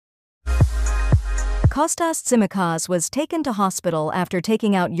KOSTAS TSIMIKAS was taken to hospital after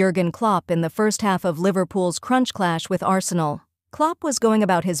taking out Jurgen Klopp in the first half of Liverpool's crunch clash with Arsenal. Klopp was going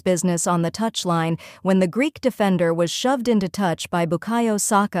about his business on the touchline when the Greek defender was shoved into touch by Bukayo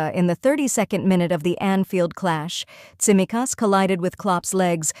Saka in the 32nd minute of the Anfield clash. Tsimikas collided with Klopp's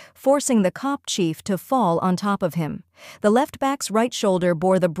legs, forcing the Kop chief to fall on top of him. The left-back's right shoulder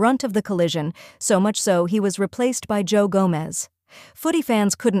bore the brunt of the collision, so much so he was replaced by Joe Gomez. Footie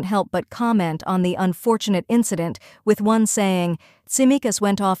fans couldn't help but comment on the unfortunate incident, with one saying, "Tsimikas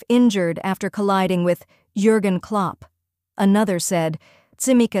went off injured after colliding with Jurgen Klopp." Another said,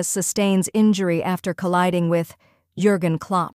 "Tsimikas sustains injury after colliding with Jurgen Klopp."